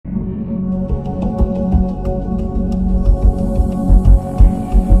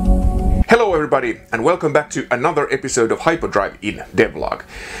everybody, and welcome back to another episode of Hyperdrive Inn Devlog.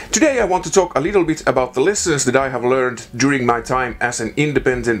 Today I want to talk a little bit about the lessons that I have learned during my time as an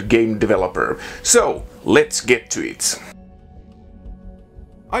independent game developer. So, let's get to it.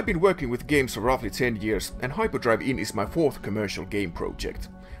 I've been working with games for roughly 10 years, and Hyperdrive Inn is my fourth commercial game project.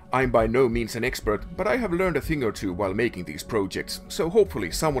 I'm by no means an expert, but I have learned a thing or two while making these projects, so hopefully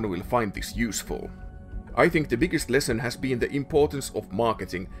someone will find this useful. I think the biggest lesson has been the importance of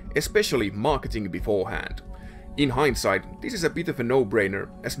marketing, especially marketing beforehand. In hindsight, this is a bit of a no-brainer,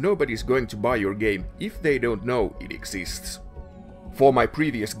 as nobody is going to buy your game if they don't know it exists. For my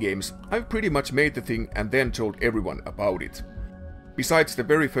previous games, I've pretty much made the thing and then told everyone about it. Besides the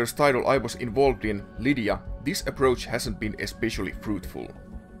very first title I was involved in, Lydia, this approach hasn't been especially fruitful.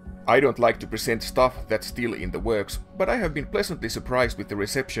 I don't like to present stuff that's still in the works, but I have been pleasantly surprised with the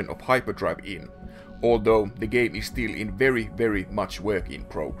reception of Hyperdrive Inn, although the game is still in very much work in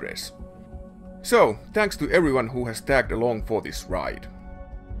progress. So, thanks to everyone who has tagged along for this ride.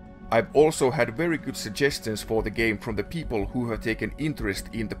 I've also had very good suggestions for the game from the people who have taken interest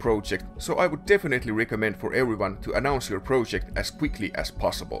in the project, so I would definitely recommend for everyone to announce your project as quickly as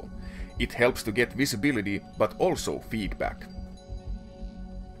possible. It helps to get visibility, but also feedback.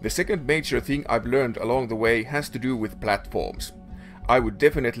 The second major thing I've learned along the way has to do with platforms. I would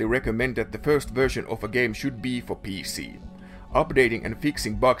definitely recommend that the first version of a game should be for PC. Updating and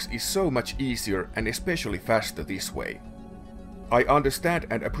fixing bugs is so much easier and especially faster this way. I understand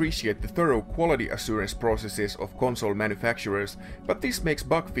and appreciate the thorough quality assurance processes of console manufacturers, but this makes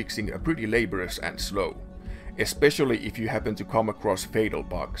bug fixing pretty laborious and slow, especially if you happen to come across fatal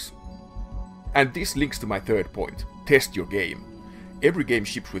bugs. And this links to my third point: test your game. Every game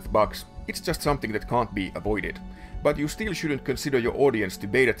ships with bugs, it's just something that can't be avoided, but you still shouldn't consider your audience to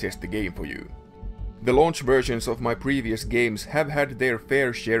beta test the game for you. The launch versions of my previous games have had their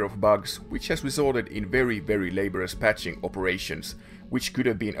fair share of bugs, which has resulted in very laborious patching operations, which could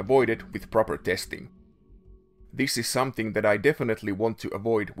have been avoided with proper testing. This is something that I definitely want to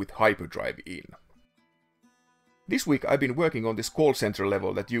avoid with Hyperdrive Inn. This week I've been working on this call center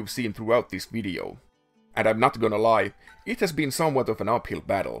level that you've seen throughout this video. And I'm not gonna lie, it has been somewhat of an uphill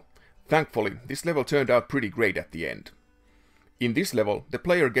battle. Thankfully, this level turned out pretty great at the end. In this level, the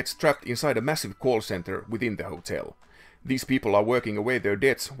player gets trapped inside a massive call center within the hotel. These people are working away their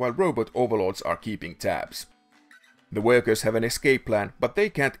debts while robot overlords are keeping tabs. The workers have an escape plan, but they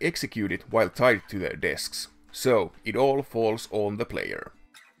can't execute it while tied to their desks. So, it all falls on the player.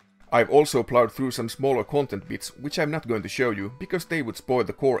 I've also plowed through some smaller content bits, which I'm not going to show you because they would spoil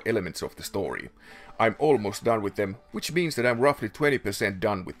the core elements of the story. I'm almost done with them, which means that I'm roughly 20%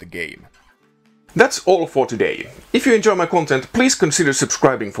 done with the game. That's all for today. If you enjoy my content, please consider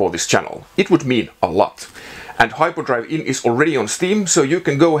subscribing for this channel. It would mean a lot. And Hyperdrive Inn is already on Steam, so you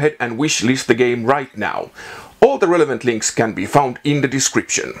can go ahead and wishlist the game right now. All the relevant links can be found in the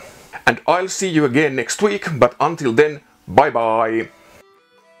description. And I'll see you again next week, but until then, bye bye!